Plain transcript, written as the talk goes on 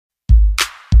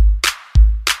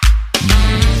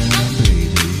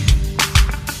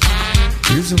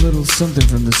Here's a little something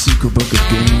from the secret book of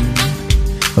game.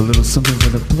 A little something for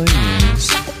the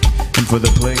players and for the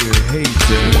player haters.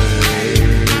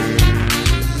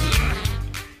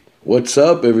 What's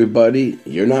up, everybody?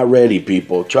 You're not ready,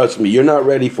 people. Trust me, you're not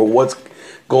ready for what's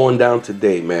going down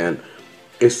today, man.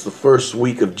 It's the first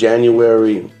week of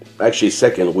January, actually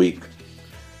second week.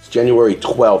 It's January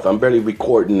 12th. I'm barely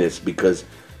recording this because,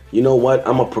 you know what?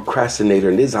 I'm a procrastinator,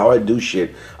 and this is how I do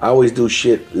shit. I always do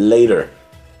shit later,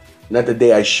 not the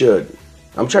day I should.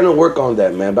 I'm trying to work on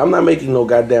that, man, but I'm not making no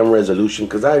goddamn resolution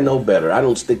because I know better. I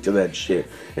don't stick to that shit.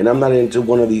 And I'm not into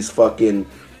one of these fucking,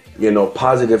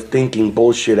 positive thinking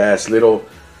bullshit ass little,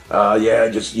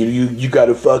 you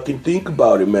gotta fucking think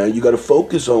about it, man. You gotta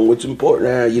focus on what's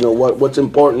important. You know what? What's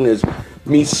important is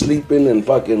me sleeping and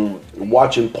fucking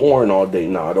watching porn all day.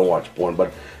 No, I don't watch porn,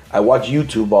 but I watch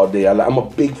YouTube all day. I'm a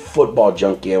big football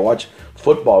junkie. I watch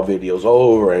football videos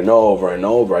over and over and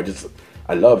over.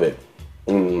 I love it.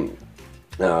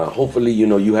 Hopefully,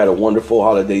 you had a wonderful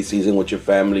holiday season with your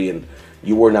family and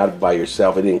you were not by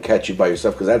yourself. It didn't catch you by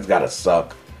yourself because that's gotta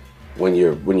suck when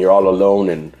you're all alone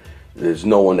and there's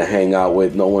no one to hang out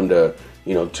with, no one to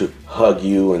to hug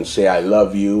you and say I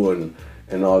love you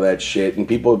and all that shit. And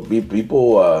people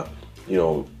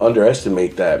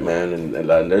underestimate that, man. And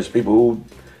there's people who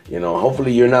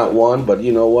hopefully you're not one, but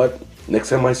you know what? Next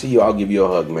time I see you, I'll give you a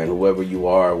hug, man. Whoever you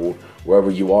are, wherever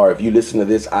you are. If you listen to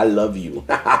this, I love you.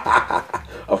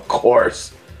 Of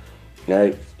course.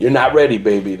 Right? You're not ready,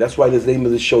 baby. That's why the name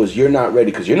of the show is You're Not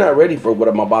Ready, because you're not ready for what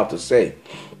I'm about to say.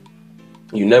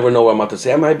 You never know what I'm about to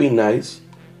say. I might be nice.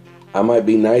 I might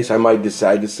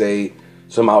decide to say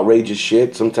some outrageous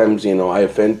shit. Sometimes, I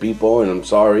offend people, and I'm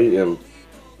sorry. And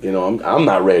I'm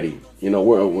not ready.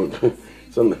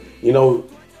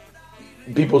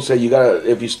 People say you gotta,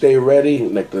 if you stay ready,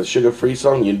 like the Sugar Free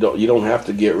song, you don't have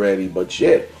to get ready. But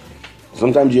shit,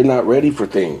 sometimes you're not ready for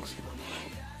things.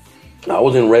 I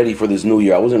wasn't ready for this new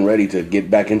year. I wasn't ready to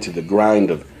get back into the grind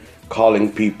of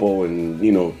calling people and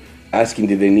asking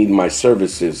did they need my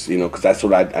services, because that's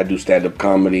what I do, stand-up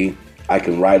comedy. I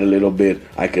can write a little bit,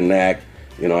 I can act,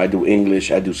 I do English,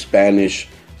 I do Spanish.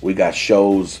 We got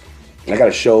shows. I got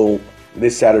a show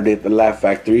this Saturday at the Laugh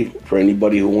Factory. For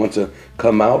anybody who wants to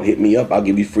come out, hit me up. I'll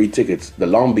give you free tickets. The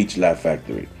Long Beach Laugh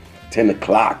Factory, 10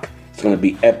 o'clock. It's going to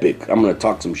be epic. I'm going to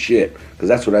talk some shit because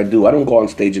that's what I do. I don't go on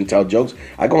stage and tell jokes.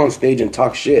 I go on stage and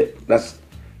talk shit. That's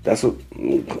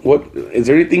what is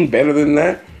there anything better than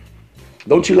that?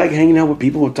 Don't you like hanging out with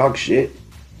people who talk shit?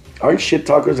 Aren't shit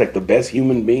talkers like the best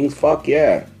human beings? Fuck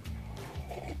yeah.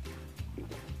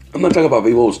 I'm not talking about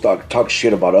people who talk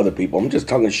shit about other people. I'm just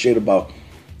talking shit about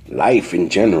life in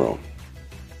general.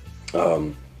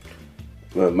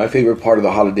 My favorite part of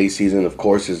the holiday season, of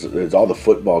course, is all the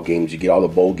football games. You get all the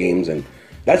bowl games, and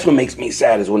that's what makes me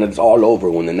sad is when it's all over,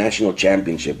 when the national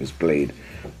championship is played,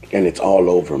 and it's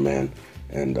all over, man.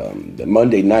 And the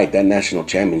Monday night, that national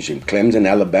championship, Clemson,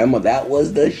 Alabama, that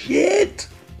was the shit.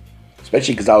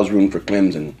 Especially because I was rooting for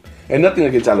Clemson. And nothing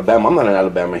against Alabama. I'm not an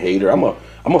Alabama hater. I'm a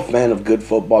fan of good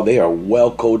football. They are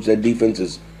well coached. Their defense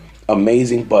is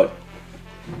amazing. But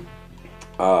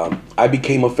I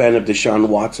became a fan of Deshaun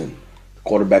Watson,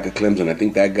 quarterback of Clemson. I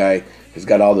think that guy has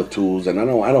got all the tools. And I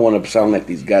don't want to sound like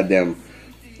these goddamn,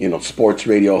 sports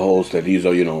radio hosts that he's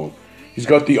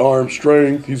got the arm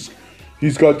strength.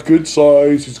 He's got good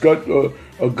size. He's got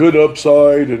a good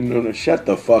upside. And shut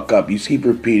the fuck up. You keep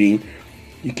repeating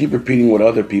what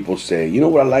other people say. You know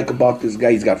what I like about this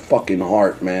guy? He's got fucking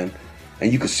heart, man.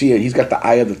 And you can see it. He's got the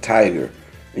eye of the tiger.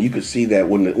 And you can see that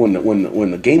when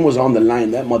the game was on the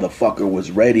line, that motherfucker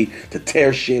was ready to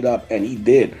tear shit up, and he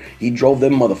did. He drove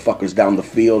them motherfuckers down the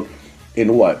field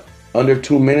in what? Under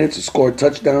 2 minutes to score a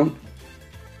touchdown,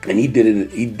 and he did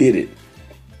it. He did it.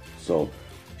 So.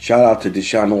 Shout out to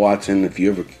Deshaun Watson. If you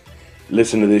ever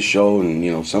listen to this show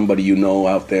and, somebody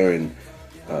out there in,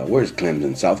 where's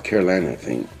Clemson? South Carolina, I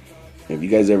think. If you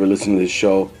guys ever listen to this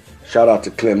show, shout out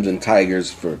to Clemson Tigers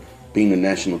for being the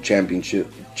national champions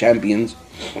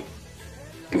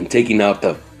and taking out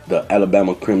the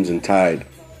Alabama Crimson Tide.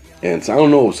 And so I don't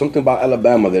know, something about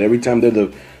Alabama that every time they're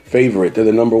the favorite, they're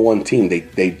the number one team,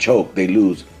 they choke, they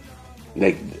lose.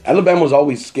 Like Alabama's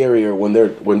always scarier when they're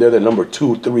the number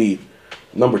two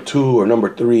or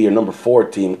number 3 or number 4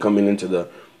 team coming in the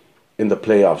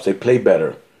playoffs. They play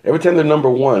better. Every time they're number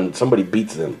 1, somebody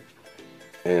beats them.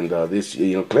 And this,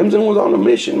 Clemson was on a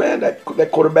mission, man. That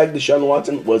quarterback, Deshaun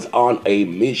Watson, was on a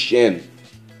mission.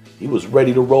 He was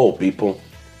ready to roll, people.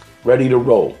 Ready to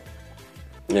roll.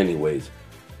 Anyways,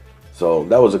 so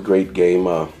that was a great game.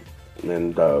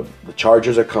 And the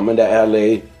Chargers are coming to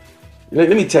LA.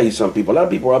 Let me tell you something, people. A lot of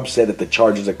people are upset that the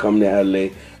Chargers are coming to LA.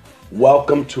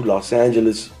 welcome to Los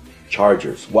Angeles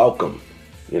Chargers. Welcome.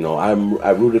 You know, I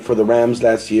rooted for the Rams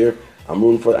last year. I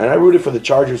rooted for the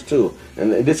Chargers too.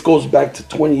 And this goes back to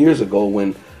 20 years ago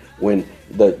when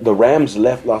the Rams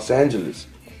left Los Angeles.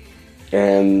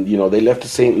 And, you know, they left to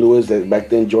St. Louis. Back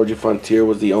then, Georgia Frontier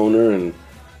was the owner. And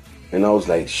I was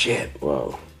like, shit,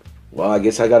 well, I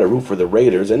guess I got to root for the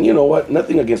Raiders. And you know what?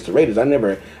 Nothing against the Raiders. I've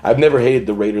never hated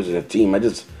the Raiders as a team.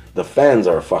 The fans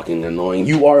are fucking annoying.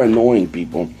 You are annoying,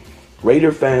 people.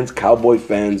 Raider fans, Cowboy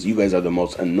fans, you guys are the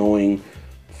most annoying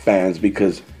fans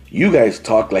because you guys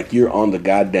talk like you're on the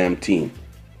goddamn team.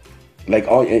 Like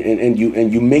and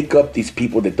you make up these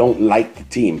people that don't like the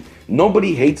team.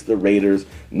 Nobody hates the Raiders.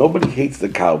 Nobody hates the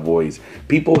Cowboys.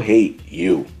 People hate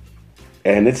you.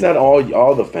 And it's not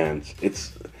all the fans.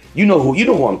 It's you know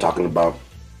who I'm talking about.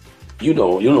 You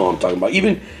know who I'm talking about.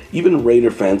 Even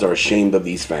Raider fans are ashamed of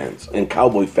these fans, and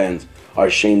Cowboy fans are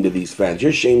ashamed of these fans.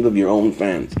 You're ashamed of your own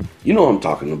fans. You know what I'm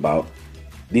talking about.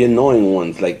 The annoying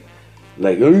ones, like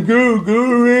oh, go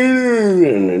Raiders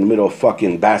in the middle of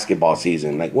fucking basketball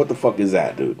season. Like, what the fuck is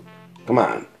that, dude? Come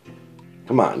on,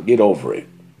 get over it.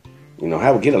 You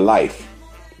know, get a life.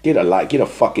 Get a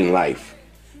fucking life.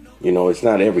 You know, it's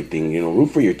not everything. You know, root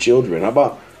for your children. How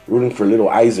about rooting for little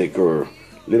Isaac or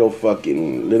little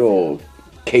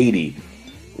Katie?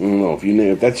 I don't know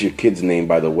if that's your kid's name,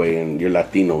 by the way, and you're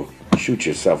Latino, shoot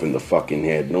yourself in the fucking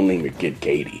head. Don't name your kid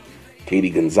Katie.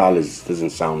 Katie Gonzalez doesn't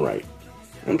sound right.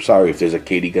 I'm sorry if there's a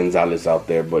Katie Gonzalez out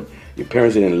there, but your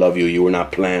parents didn't love you. You were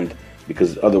not planned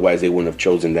because otherwise they wouldn't have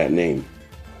chosen that name.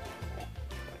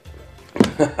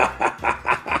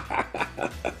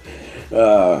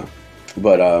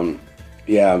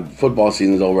 Yeah, football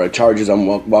season's over. Chargers, I'm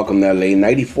welcome to LA.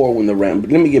 94 when the Rams.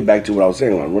 But let me get back to what I was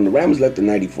saying. When the Rams left in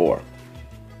 94,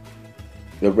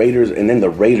 the Raiders, and then the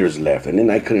Raiders left, and then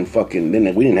I couldn't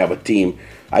then we didn't have a team.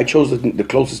 I chose the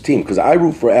closest team because I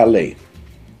root for LA.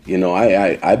 You know,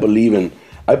 I believe in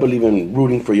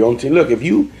rooting for your own team. Look, if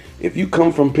you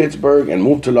come from Pittsburgh and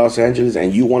move to Los Angeles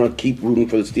and you want to keep rooting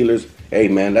for the Steelers, hey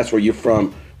man, that's where you're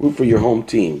from. Root for your home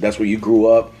team. That's where you grew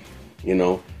up. You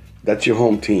know, that's your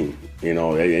home team. You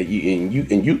know, and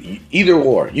you either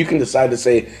or. You can decide to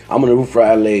say I'm gonna root for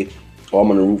LA or I'm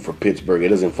gonna root for Pittsburgh. It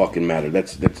doesn't fucking matter.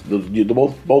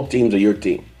 Both teams are your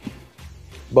team.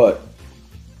 But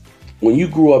when you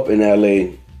grew up in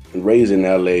LA and raised in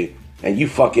LA and you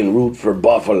fucking root for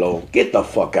Buffalo, get the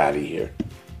fuck out of here.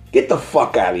 Get the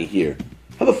fuck out of here.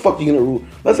 How the fuck are you gonna root?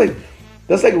 That's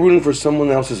like rooting for someone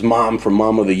else's mom for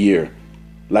Mom of the Year.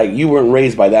 Like, you weren't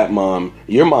raised by that mom.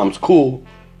 Your mom's cool.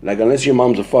 Like, unless your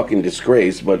mom's a fucking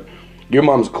disgrace, but your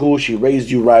mom's cool. She raised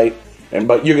you right.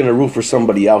 But you're gonna root for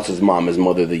somebody else's mom as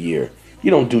Mother of the Year. You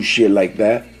don't do shit like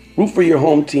that. Root for your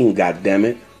home team,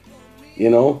 goddammit. You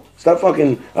know? Stop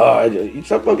fucking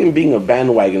being a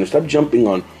bandwagoner. Stop jumping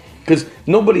on. Because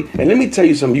nobody, and let me tell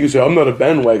you something. You say, I'm not a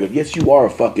bandwagoner. Yes, you are a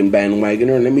fucking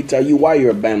bandwagoner. And let me tell you why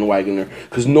you're a bandwagoner.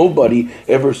 Because nobody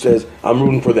ever says, I'm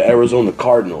rooting for the Arizona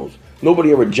Cardinals.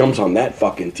 Nobody ever jumps on that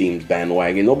fucking team's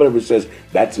bandwagon. Nobody ever says,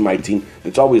 that's my team.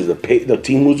 It's always the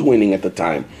team who's winning at the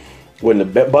time. When the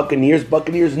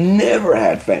Buccaneers never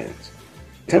had fans.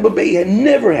 Tampa Bay had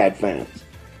never had fans.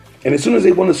 And as soon as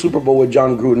they won the Super Bowl with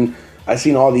John Gruden, I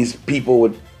seen all these people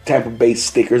with Tampa Bay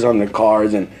stickers on their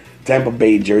cars and Tampa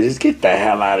Bay jerseys. Get the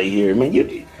hell out of here, man.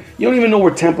 You don't even know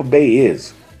where Tampa Bay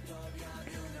is.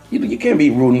 You can't be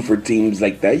rooting for teams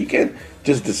like that. You can't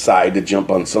just decide to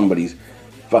jump on somebody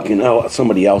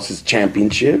else's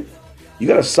championship. You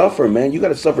gotta suffer, man. You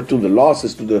gotta suffer through the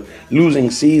losses, through the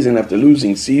losing season after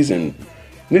losing season.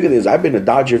 Look at this. I've been a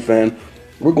Dodger fan.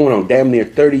 We're going on damn near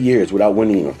 30 years without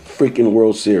winning a freaking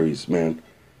World Series, man.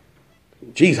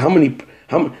 Jeez, how many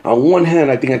on one hand,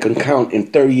 I think I can count in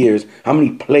 30 years how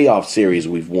many playoff series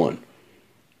we've won.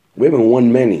 We haven't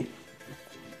won many.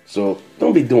 So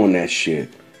don't be doing that shit.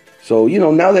 So, you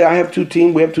know, now that I have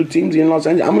we have two teams in Los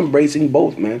Angeles, I'm embracing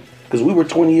both, man. Because we were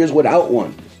 20 years without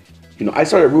one. You know, I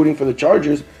started rooting for the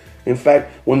Chargers. In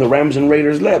fact, when the Rams and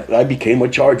Raiders left, I became a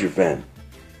Charger fan.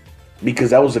 Because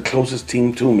that was the closest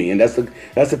team to me. And that's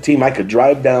the team I could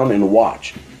drive down and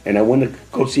watch. And I went to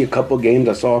go see a couple games.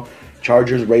 I saw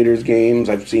Chargers, Raiders games.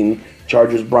 I've seen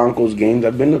Chargers, Broncos games.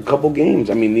 I've been to a couple games.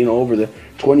 I mean, you know, over the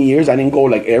 20 years, I didn't go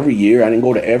like every year. I didn't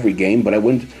go to every game. But I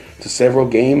went to several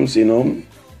games, you know,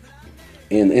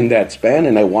 in that span.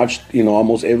 And I watched, you know,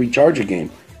 almost every Charger game.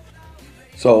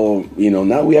 So, you know,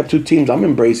 now we have two teams. I'm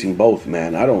embracing both,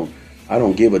 man. I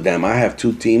don't give a damn. I have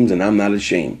two teams and I'm not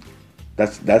ashamed.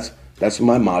 That's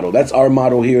my motto. That's our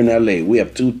motto here in LA. We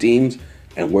have two teams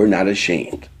and we're not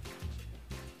ashamed.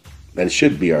 That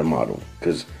should be our motto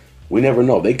because we never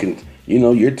know. They can, you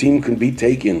know, your team can be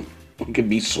taken You could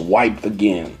be swiped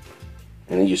again,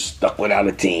 and then you're stuck without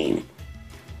a team.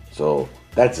 So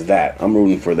that's that. I'm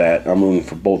rooting for that. I'm rooting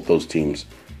for both those teams.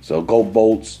 So go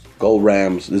Bolts, go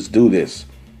Rams. Let's do this.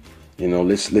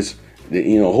 Let's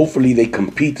hopefully they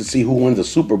compete to see who wins the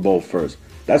Super Bowl first.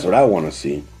 That's what I want to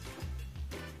see.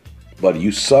 But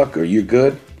you suck or you're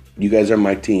good, you guys are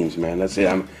my teams, man. That's it.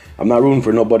 I'm not rooting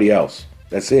for nobody else.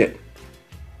 That's it.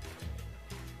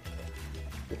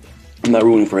 I'm not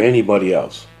rooting for anybody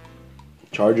else.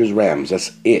 Chargers, Rams.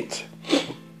 That's it.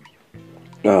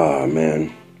 Oh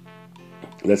man.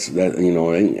 That's that.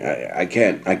 I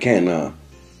can't.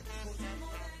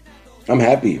 I'm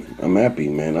happy. I'm happy,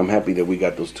 man. I'm happy that we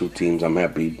got those two teams. I'm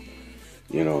happy.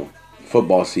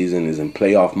 Football season is in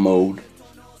playoff mode.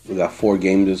 We got 4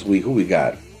 games this week. Who we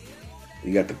got?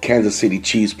 We got the Kansas City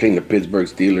Chiefs playing the Pittsburgh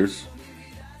Steelers.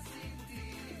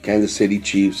 Kansas City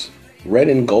Chiefs, red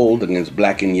and gold against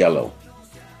black and yellow.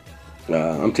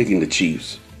 I'm taking the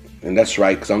Chiefs, and that's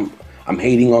right, because I'm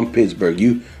hating on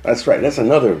Pittsburgh. That's right. That's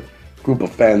another group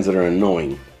of fans that are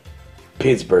annoying.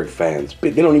 Pittsburgh fans.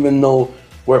 They don't even know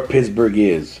where Pittsburgh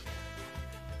is.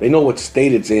 They know what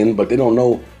state it's in, but they don't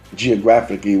know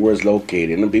geographically where it's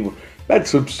located. And the people,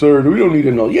 that's absurd. We don't need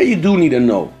to know. Yeah, you do need to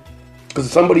know,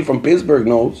 because somebody from Pittsburgh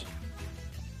knows.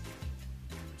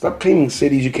 Stop claiming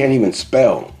cities you can't even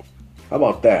spell. How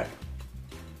about that?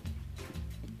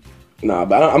 Nah,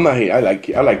 but I'm not here. I like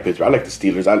Pittsburgh. I like the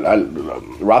Steelers.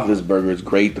 Roethlisberger is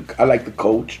great. I like the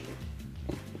coach.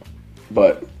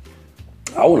 But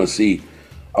I want to see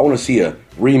a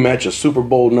rematch of Super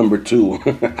Bowl number 2.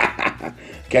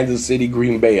 Kansas City,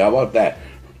 Green Bay. How about that?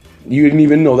 You didn't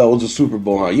even know that was a Super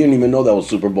Bowl, huh? You didn't even know that was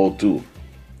Super Bowl 2.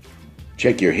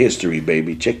 Check your history,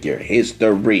 baby. Check your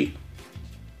history.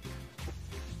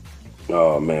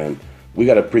 Oh man, we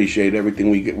gotta appreciate everything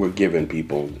we're giving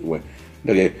people.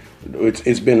 Okay,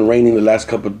 it's been raining the last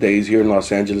couple of days here in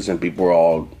Los Angeles, and people are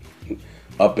all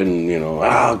up and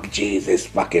oh geez, this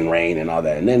fucking rain and all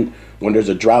that. And then when there's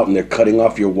a drought and they're cutting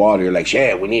off your water, you're like,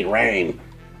 shit, we need rain.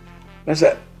 That's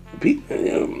that.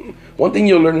 One thing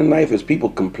you'll learn in life is people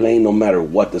complain no matter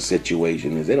what the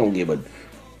situation is. They don't give a.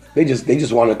 They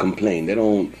just want to complain.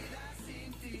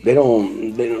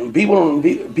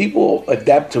 People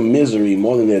adapt to misery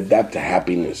more than they adapt to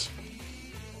happiness.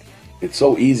 It's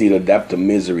so easy to adapt to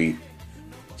misery.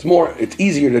 It's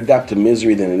easier to adapt to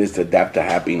misery than it is to adapt to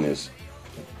happiness.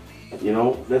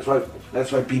 That's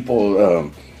why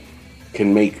people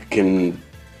can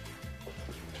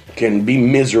be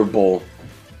miserable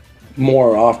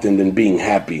more often than being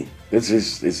happy.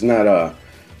 It's not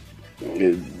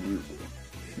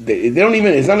they don't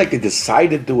even. It's not like they decide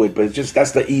to do it, but it's just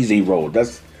that's the easy road.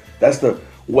 That's the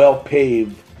well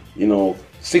paved,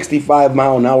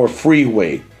 65-mile-an-hour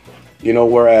freeway.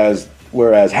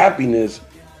 Whereas happiness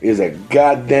is a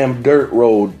goddamn dirt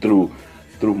road through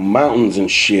mountains and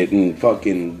shit, and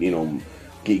fucking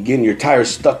getting your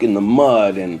tires stuck in the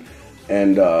mud and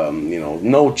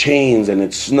no chains, and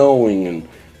it's snowing, and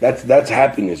that's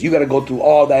happiness. You got to go through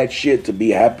all that shit to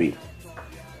be happy.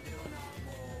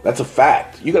 That's a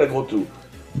fact. You got to go through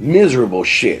miserable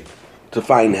shit to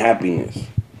find happiness.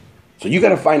 So you got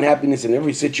to find happiness in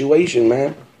every situation,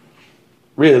 man.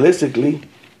 Realistically,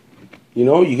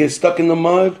 you get stuck in the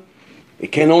mud,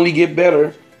 it can only get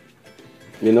better.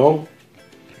 Girls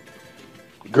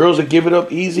that give it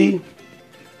up easy.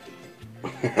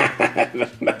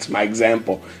 That's my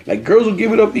example. Like, girls who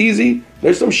give it up easy,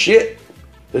 there's some shit.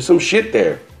 There's some shit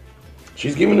there.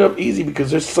 She's giving it up easy because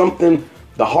there's something.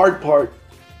 The hard part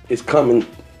is coming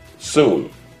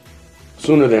soon.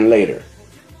 Sooner than later.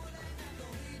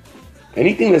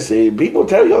 Anything that's, people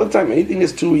tell you all the time, anything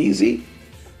that's too easy,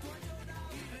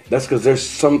 that's because there's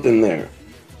something there.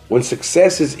 When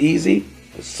success is easy,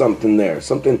 there's something there.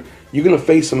 Something, you're going to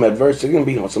face some adversity, you're going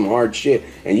to be on some hard shit,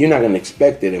 and you're not going to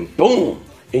expect it, and boom,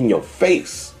 in your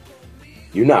face.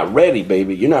 You're not ready,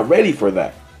 baby. You're not ready for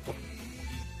that.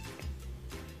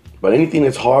 But anything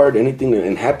that's hard,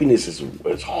 and happiness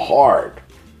is hard.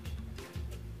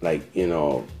 Like,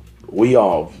 we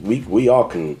all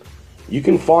can, you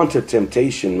can fall into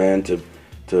temptation, man, to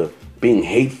being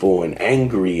hateful and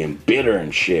angry and bitter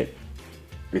and shit.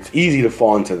 It's easy to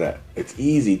fall into that. It's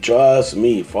easy, trust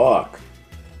me, fuck.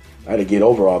 I had to get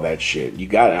over all that shit. You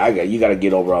gotta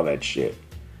get over all that shit.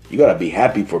 You gotta be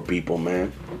happy for people,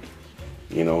 man.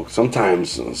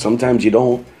 Sometimes you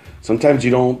don't. Sometimes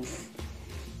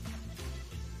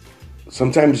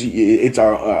it's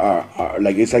our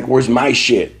like, it's like, where's my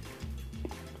shit?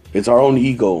 It's our own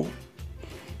ego.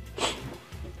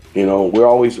 We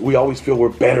always feel we're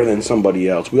better than somebody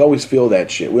else. We always feel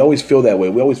that shit. We always feel that way.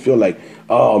 We always feel like,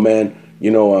 oh man,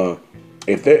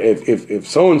 if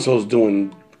so and so's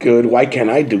doing good, why can't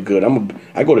I do good?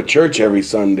 I go to church every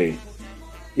Sunday.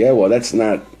 Yeah, well, that's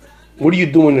not. What are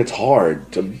you doing that's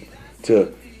hard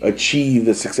to achieve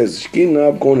the success? Getting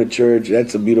up, going to church,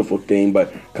 that's a beautiful thing.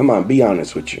 But come on, be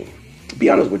honest with you. Be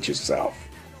honest with yourself.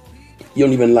 You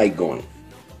don't even like going.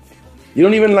 You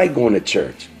don't even like going to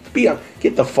church.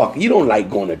 Get the fuck. You don't like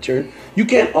going to church. You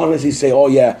can't honestly say, oh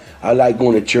yeah, I like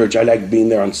going to church. I like being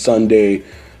there on Sunday.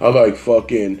 I like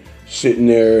fucking sitting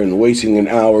there and wasting an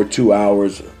hour, 2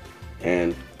 hours.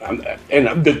 And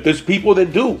there's people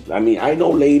that do. I mean, I know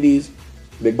ladies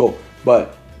that go.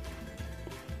 But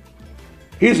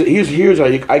here's how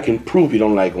I can prove you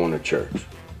don't like going to church.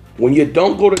 When you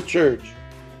don't go to church,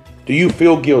 do you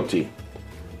feel guilty?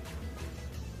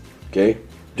 Okay?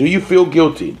 Do you feel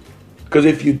guilty? Because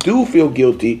if you do feel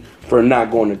guilty for not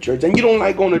going to church, then you don't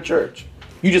like going to church.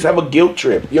 You just have a guilt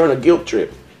trip. You're on a guilt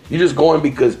trip. You're just going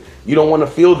because you don't want to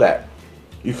feel that.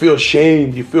 You feel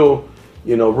shamed. You feel,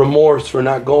 remorse for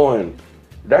not going.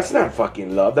 That's not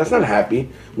fucking love. That's not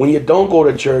happy. When you don't go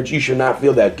to church, you should not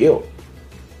feel that guilt.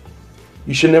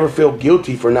 You should never feel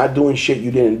guilty for not doing shit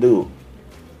you didn't do.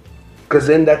 Because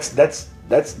then that's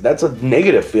a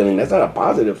negative feeling. That's not a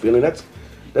positive feeling.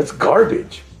 That's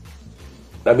garbage.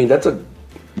 I mean, that's a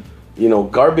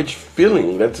garbage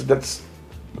feeling. That's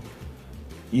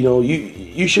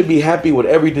you should be happy with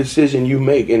every decision you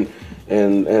make and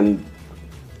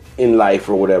in life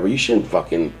or whatever. You should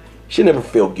never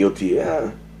feel guilty.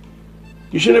 Yeah.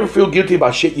 You should never feel guilty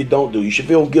about shit you don't do. You should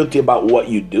feel guilty about what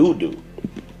you do.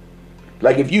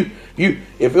 Like if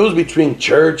it was between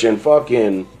church and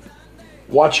fucking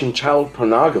watching child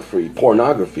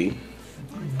pornography,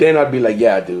 then I'd be like,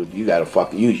 yeah, dude, you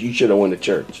gotta you should have went to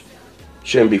church.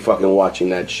 Shouldn't be fucking watching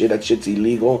that shit. That shit's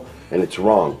illegal and it's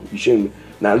wrong. You shouldn't.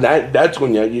 Now that's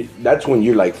when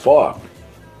you're like, fuck.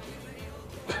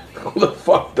 Who the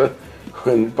fuck?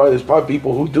 And there's probably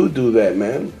people who do that,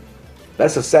 man.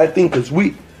 That's a sad thing because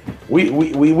we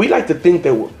like to think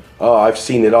that I've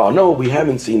seen it all. No, we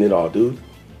haven't seen it all, dude.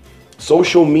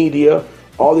 Social media,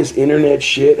 all this internet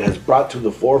shit has brought to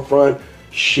the forefront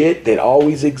shit that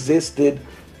always existed,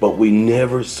 but we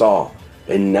never saw.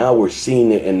 And now we're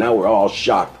seeing it, and now we're all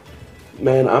shocked.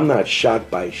 Man, I'm not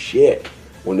shocked by shit.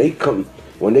 When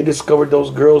they discovered those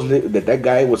girls, that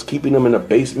guy was keeping them in a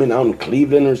basement out in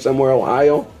Cleveland or somewhere,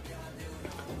 Ohio,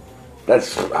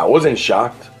 I wasn't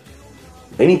shocked.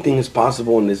 Anything is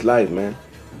possible in this life, man.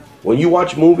 When you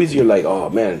watch movies, you're like, oh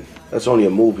man, that's only a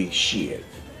movie. Shit.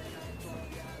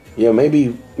 Yeah,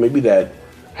 maybe that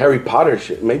Harry Potter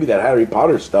shit, maybe that Harry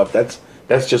Potter stuff, that's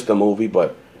just a movie,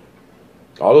 but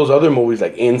all those other movies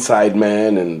like Inside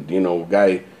Man and,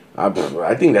 guy,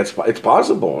 I think it's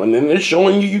possible. And then they're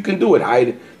showing you can do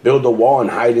it. Build a wall and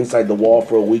hide inside the wall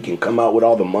for a week and come out with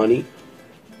all the money.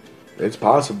 It's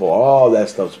possible. All that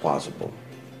stuff's possible.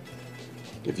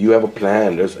 If you have a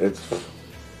plan,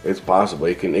 it's possible.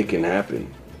 It can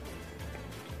happen.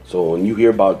 So when you hear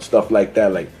about stuff like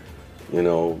that, like,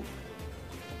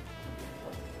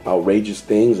 outrageous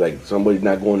things, like somebody's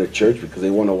not going to church because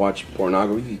they want to watch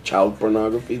pornography, child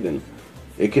pornography, then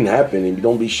it can happen, and you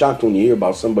don't be shocked when you hear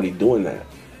about somebody doing that.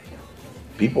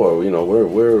 People are,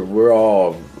 we're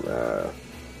all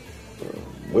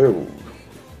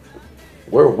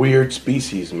we're a weird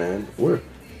species, man.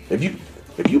 If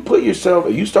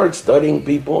you start studying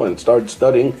people and start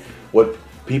studying what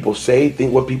people say,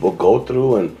 think what people go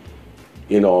through, and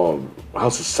how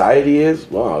society is,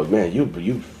 wow, man, you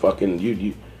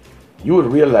would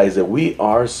realize that we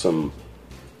are some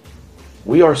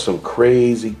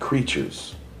crazy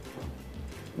creatures.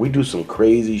 We do some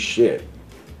crazy shit.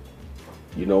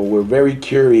 We're very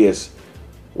curious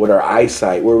with our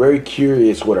eyesight. We're very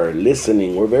curious with our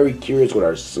listening. We're very curious with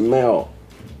our smell.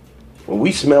 When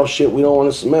we smell shit we don't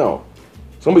want to smell.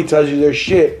 Somebody tells you there's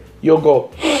shit,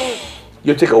 you'll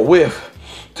take a whiff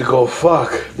to go,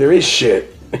 fuck, there is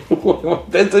shit.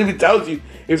 That's what he tells you.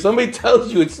 If somebody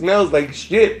tells you it smells like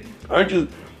shit, aren't you?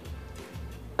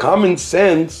 Common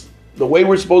sense, the way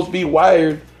we're supposed to be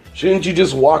wired, shouldn't you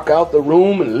just walk out the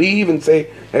room and leave and say,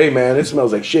 hey man, it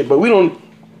smells like shit? But we don't.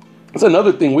 That's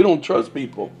another thing. We don't trust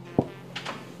people.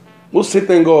 We'll sit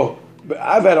there and go,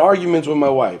 I've had arguments with my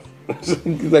wife. It's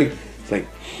like, it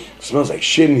smells like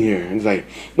shit in here. And it's like,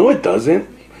 no, it doesn't.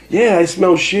 Yeah, I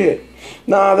smell shit.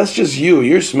 Nah, that's just you.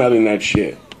 You're smelling that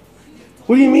shit.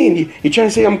 What do you mean? You trying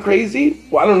to say I'm crazy?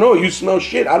 Well, I don't know. You smell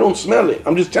shit. I don't smell it.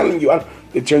 I'm just telling you.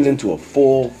 It turns into a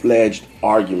full-fledged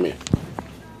argument.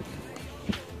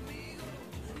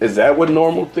 Is that what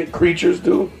normal creatures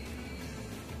do?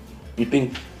 You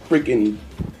think freaking,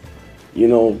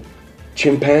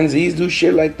 chimpanzees do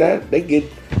shit like that.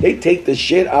 They take the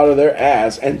shit out of their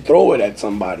ass and throw it at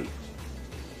somebody.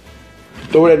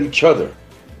 Throw it at each other.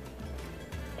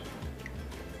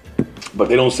 But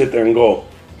they don't sit there and go,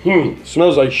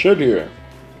 smells like shit here.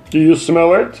 Do you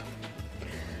smell it?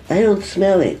 I don't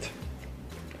smell it.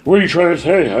 What are you trying to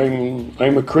say?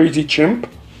 I'm a crazy chimp?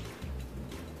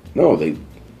 No, they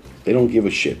don't give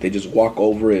a shit. They just walk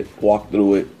over it, walk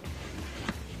through it.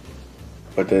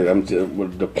 But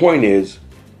the point is,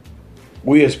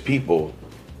 we as people,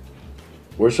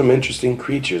 we're some interesting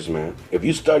creatures, man. If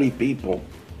you study people,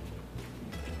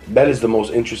 that is the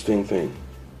most interesting thing.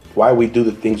 Why we do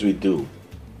the things we do.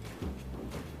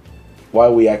 Why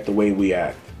we act the way we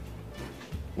act.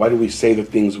 Why do we say the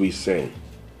things we say?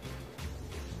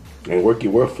 And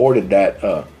we're afforded that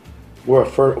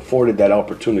afforded that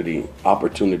opportunity,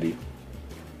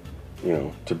 you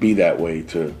know, to be that way,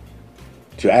 to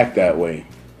act that way.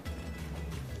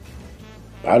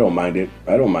 I don't mind it.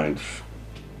 I don't mind.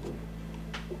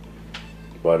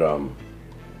 But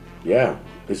yeah,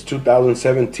 it's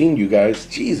 2017, you guys.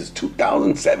 Jesus,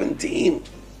 2017.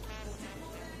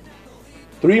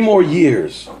 3 more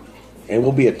years, and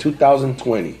we'll be at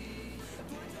 2020.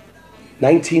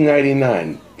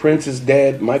 1999. Prince is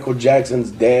dead. Michael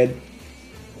Jackson's dead.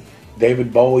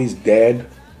 David Bowie's dead.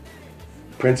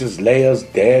 Princess Leia's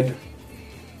dead.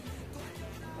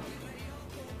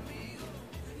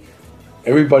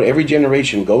 Every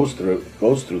generation goes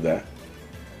through that.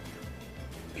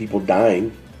 People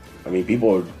dying. I mean,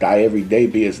 people die every day.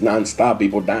 It's nonstop.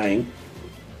 People dying.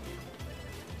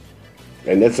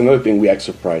 And that's another thing we act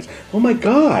surprised. Oh my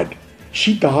God,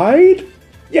 she died?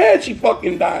 Yeah, she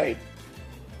fucking died.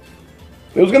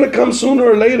 It was gonna come sooner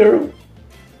or later.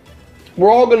 We're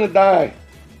all gonna die.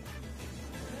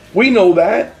 We know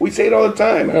that. We say it all the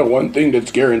time. One thing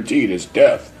that's guaranteed is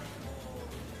death.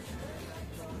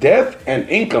 Death and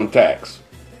income tax.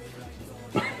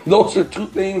 Those are 2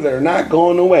 things that are not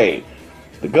going away.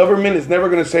 The government is never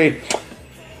gonna say,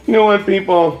 you know what,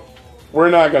 people? We're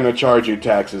not going to charge you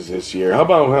taxes this year. How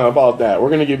about that? We're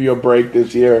going to give you a break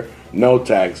this year. No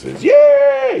taxes.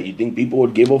 Yay! You think people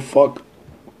would give a fuck?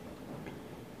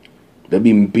 There'd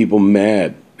be people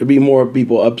mad. There'd be more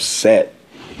people upset.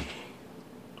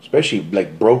 Especially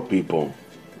like broke people.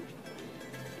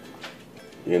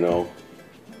 You know?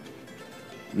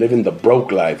 Living the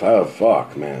broke life. Oh,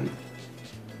 fuck, man.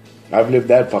 I've lived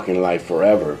that fucking life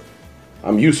forever.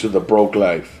 I'm used to the broke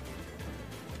life.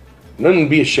 Nothing to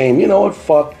be ashamed. You know what?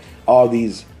 Fuck all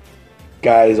these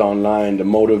guys online to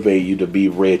motivate you to be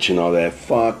rich and all that.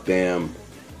 Fuck them.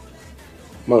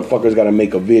 Motherfuckers gotta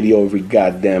make a video every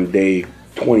goddamn day.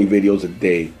 20 videos a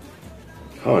day.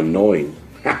 How annoying.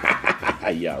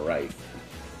 Yeah, right.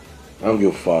 I don't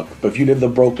give a fuck. But if you live the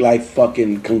broke life,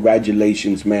 fucking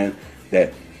congratulations, man.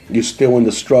 That you're still in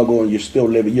the struggle and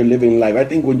you're living life. I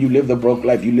think when you live the broke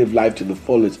life, you live life to the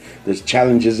fullest. There's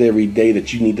challenges every day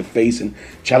that you need to face, and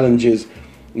challenges,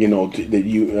 you know, that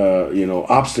you know,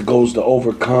 obstacles to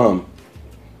overcome.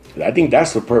 I think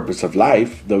that's the purpose of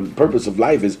life. The purpose of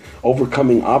life is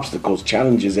overcoming obstacles,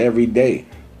 challenges every day.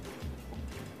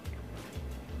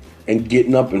 And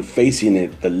getting up and facing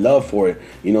it, the love for it,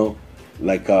 you know,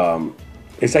 like,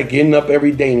 it's like getting up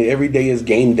every day, and every day is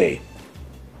game day.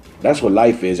 That's what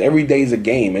life is. Every day is a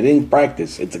game. It ain't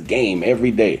practice. It's a game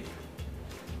every day.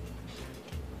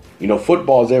 You know,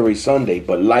 football's every Sunday,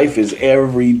 but life is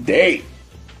every day.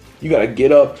 You gotta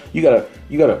get up. You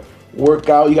gotta work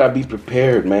out. You gotta be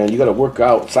prepared, man. You gotta work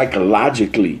out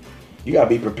psychologically. You gotta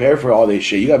be prepared for all this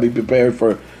shit. You gotta be prepared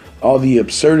for all the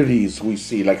absurdities we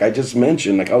see. Like I just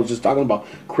mentioned, like I was just talking about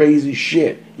crazy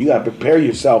shit. You gotta prepare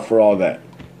yourself for all that.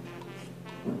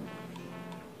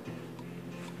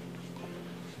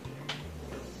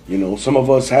 You know, some of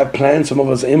us have plans, some of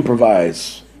us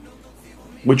improvise.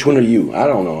 Which one are you? I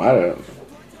don't know.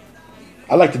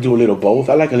 I like to do a little both.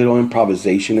 I like a little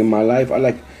improvisation in my life. I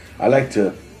like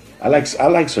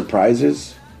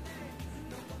surprises.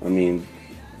 I mean,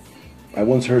 I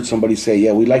once heard somebody say,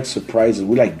 yeah, we like surprises.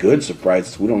 We like good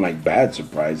surprises. We don't like bad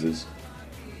surprises.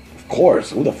 Of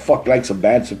course. Who the fuck likes a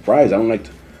bad surprise? I don't want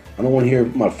to hear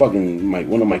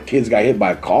one of my kids got hit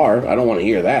by a car. I don't want to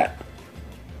hear that.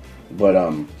 But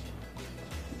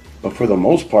for the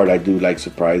most part, I do like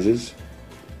surprises.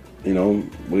 You know,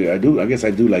 I guess I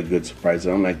do like good surprises.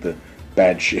 I don't like the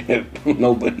bad shit.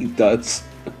 Nobody does.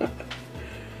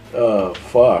 Oh,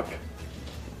 fuck.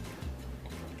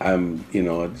 You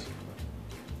know,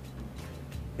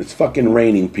 it's fucking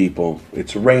raining, people.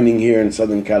 It's raining here in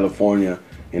Southern California,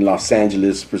 in Los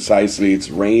Angeles precisely.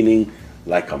 It's raining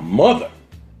like a mother.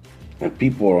 And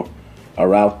people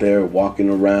are out there walking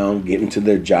around, getting to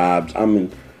their jobs.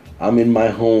 I'm I'm in my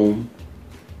home,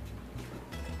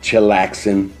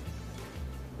 chillaxing,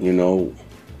 you know,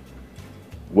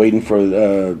 waiting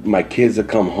for my kids to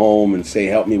come home and say,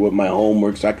 help me with my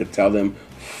homework, so I could tell them,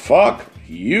 fuck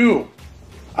you.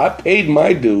 I paid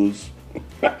my dues.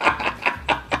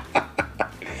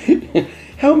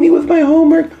 Help me with my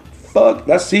homework. Fuck.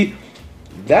 That's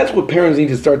what parents need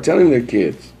to start telling their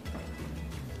kids.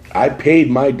 I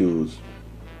paid my dues.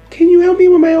 Can you help me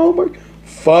with my homework?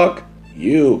 Fuck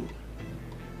you.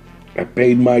 I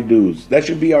paid my dues. That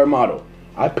should be our motto.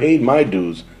 I paid my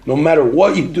dues. No matter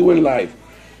what you do in life,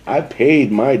 I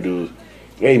paid my dues.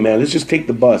 Hey man, let's just take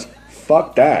the bus.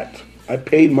 Fuck that. I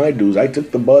paid my dues. I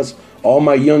took the bus all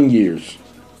my young years.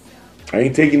 I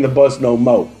ain't taking the bus no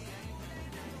more.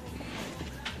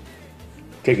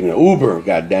 Taking an Uber,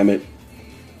 goddammit.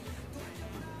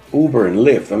 Uber and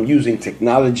Lyft. I'm using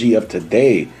technology of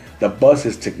today. The bus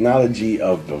is technology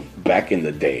of back in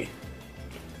the day.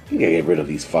 You gotta get rid of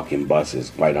these fucking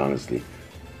buses, quite honestly.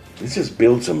 Let's just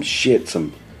build some shit,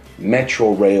 some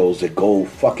metro rails that go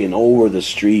fucking over the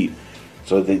street.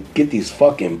 So they get these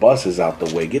fucking buses out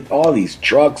the way. Get all these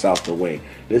trucks out the way.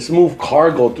 Let's move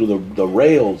cargo through the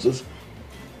rails.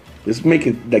 Let's make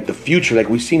it like the future, like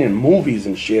we've seen in movies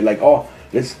and shit. Like,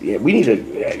 we need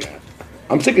to.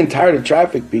 I'm sick and tired of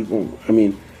traffic, people. I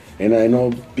mean, and I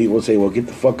know people say, well, get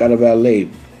the fuck out of LA.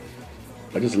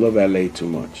 I just love LA too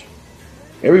much.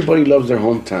 Everybody loves their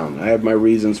hometown. I have my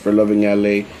reasons for loving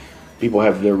LA. People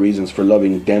have their reasons for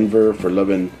loving Denver, for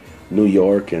loving New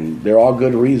York, and they're all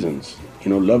good reasons. You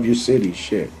know, love your city,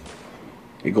 shit.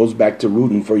 It goes back to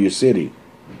rooting for your city.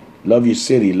 Love your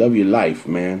city, love your life,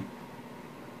 man.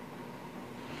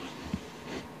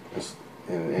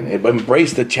 And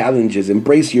embrace the challenges.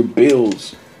 Embrace your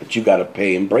bills that you gotta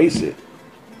pay. Embrace it.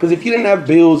 Because if you didn't have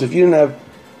bills, if you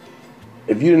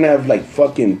didn't have like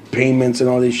fucking payments and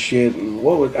all this shit,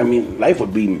 life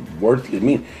would be worthless. I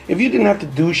mean, if you didn't have to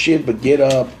do shit but get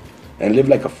up and live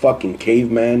like a fucking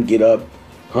caveman, get up,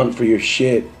 hunt for your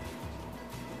shit,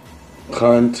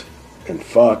 hunt and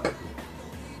fuck,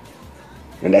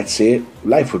 and that's it,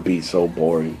 life would be so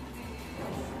boring.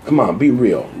 Come on, be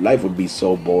real. Life would be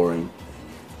so boring.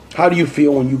 How do you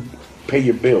feel when you pay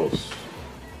your bills?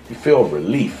 You feel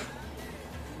relief.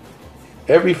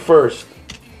 Every first,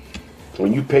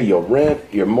 when you pay your rent,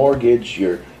 your mortgage,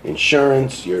 your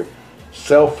insurance, your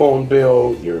cell phone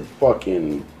bill, your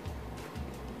fucking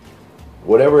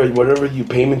whatever you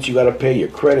payments you gotta pay, your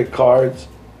credit cards.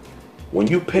 When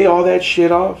you pay all that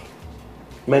shit off,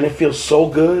 man, it feels so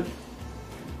good.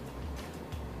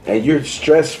 And you're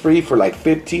stress-free for like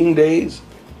 15 days.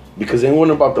 Because then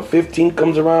when about the 15th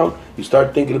comes around, you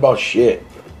start thinking about shit.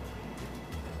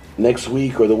 Next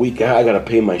week or the week I gotta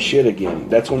pay my shit again.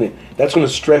 That's when the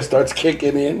stress starts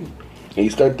kicking in, and you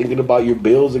start thinking about your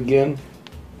bills again.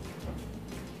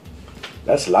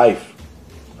 That's life.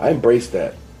 I embrace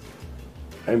that.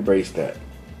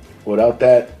 Without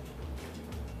that,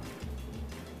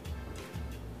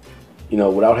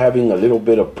 without having a little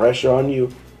bit of pressure on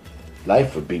you,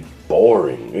 life would be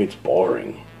boring. It's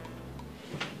boring.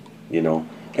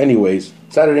 Anyways,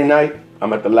 Saturday night,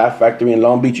 I'm at the Laugh Factory in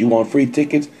Long Beach. You want free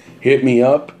tickets? Hit me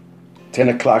up. 10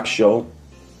 o'clock show.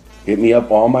 Hit me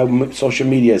up. All my social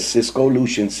media is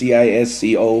Ciscolution,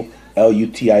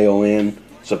 CISCOLUTION.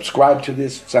 Subscribe to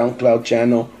this SoundCloud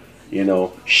channel.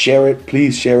 Share it.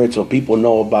 Please share it so people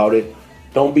know about it.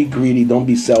 Don't be greedy. Don't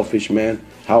be selfish, man.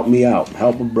 Help me out.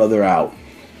 Help a brother out.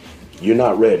 You're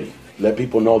not ready. Let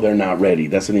people know they're not ready.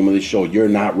 That's the name of the show. You're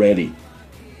not ready.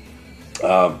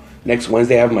 Next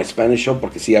Wednesday I have my Spanish show,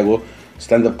 porque si hago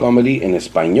stand-up comedy en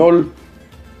español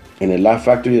en el Laugh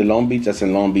Factory de Long Beach. That's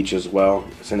in Long Beach as well.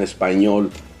 It's in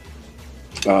español.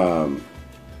 The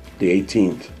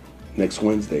 18th, next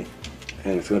Wednesday,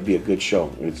 and it's gonna be a good show.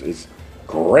 It's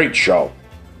great show.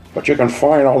 But you can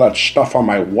find all that stuff on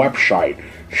my website,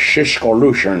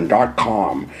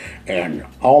 Ciscolution.com, and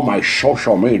all my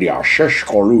social media,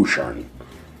 Ciscolution.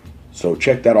 So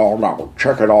check that all out.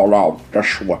 Check it all out.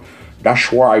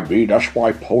 That's where I be. That's where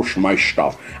I post my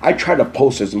stuff. I try to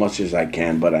post as much as I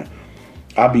can, but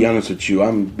I'll be honest with you,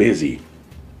 I'm busy.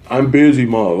 I'm busy,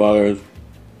 motherfuckers.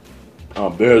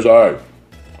 I'm busy.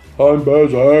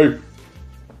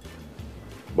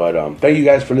 But thank you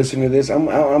guys for listening to this. Some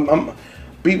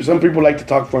people like to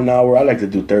talk for an hour. I like to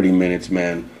do 30 minutes,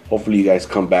 man. Hopefully you guys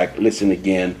come back, listen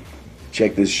again,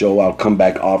 check this show. I'll come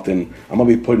back often. I'm gonna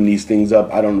be putting these things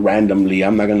up. I don't randomly.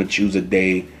 I'm not gonna choose a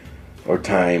day or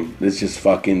time. I'm just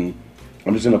gonna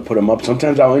put them up.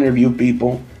 Sometimes I'll interview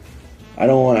people. I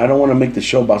don't want to make the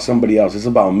show about somebody else. It's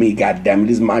about me. God damn it,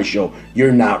 this is my show.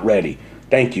 You're not ready.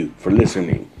 Thank you for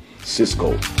listening.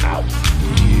 Cisco out.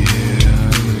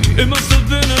 It must have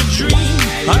been a dream.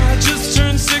 I had just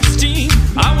turned 16.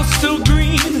 I was still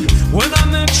green when I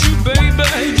met you,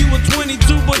 baby. You were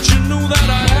 22, but you knew that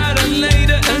I had a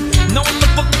lady. Know what the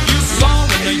fuck you saw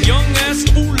in a young ass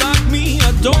fool like me?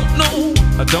 I don't know.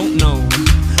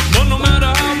 But no matter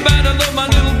how bad I love my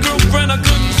little girlfriend, I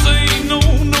couldn't say no,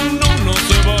 no, no. No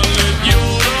se vale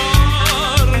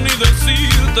llorar ni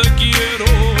decir te quiero.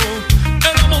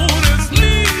 El amor es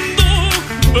lindo,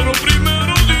 pero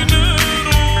primero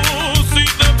dinero. Si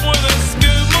te puedes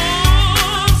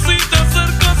quemar, si te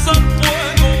acercas al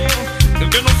fuego, el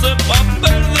que no sepa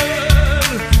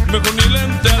perder, mejor ni le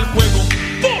entre al juego.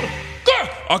 ¿Por qué?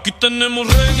 Aquí tenemos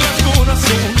reglas,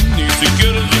 corazón. Ni si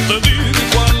quieres yo te digo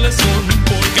cuáles son.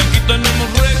 Porque aquí tenemos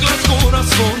reglas,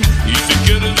 corazón.